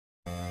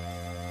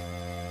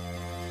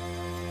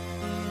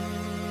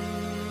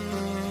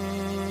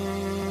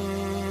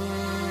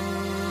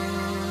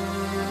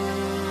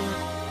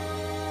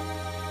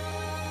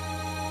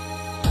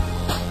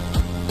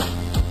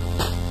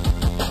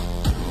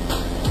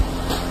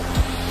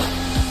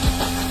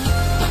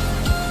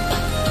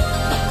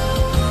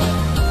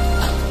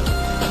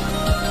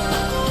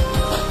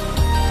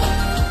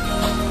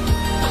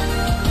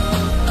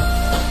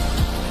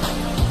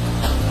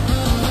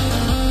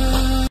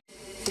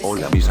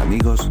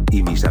amigos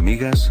y mis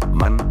amigas,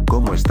 man,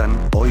 ¿cómo están?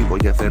 Hoy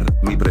voy a hacer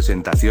mi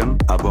presentación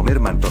a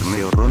Bomerman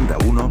Torneo Ronda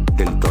 1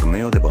 del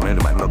torneo de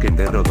Bomerman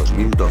Loquendero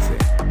 2012.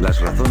 Las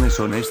razones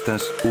son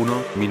estas: 1.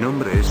 Mi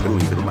nombre es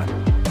Bomerman.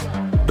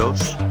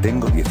 2.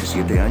 Tengo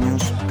 17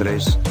 años.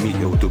 3. Mi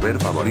youtuber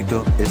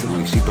favorito es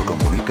Luisito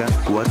Comunica.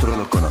 4.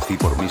 Lo conocí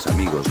por mis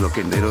amigos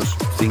loquenderos.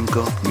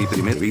 5. Mi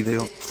primer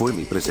vídeo fue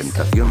mi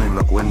presentación en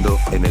Loquendo,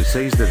 en el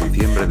 6 de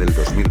diciembre del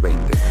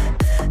 2020.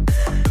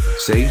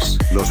 6.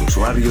 Los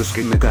usuarios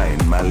que me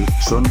caen mal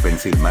son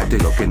Pencilmate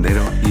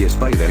Loquendero y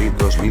Spiderit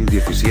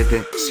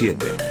 2017.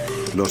 7.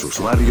 Los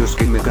usuarios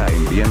que me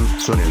caen bien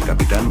son el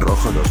Capitán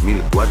Rojo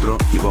 2004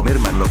 y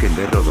Bomerman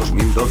Loquendero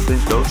 2012.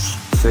 2.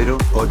 0.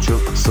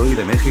 8. Soy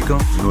de México.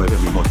 9.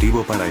 Mi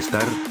motivo para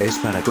estar es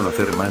para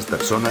conocer más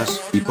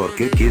personas y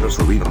porque quiero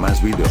subir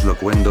más vídeos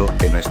Loquendo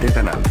en este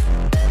canal.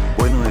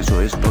 Bueno, eso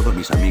es todo,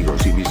 mis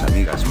amigos y mis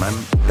amigas, man.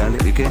 Dale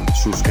like,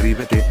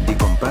 suscríbete y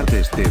comparte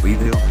este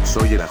vídeo.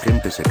 Soy el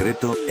agente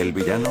secreto, el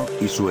villano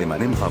y su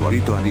Emanem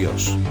favorito.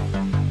 Adiós.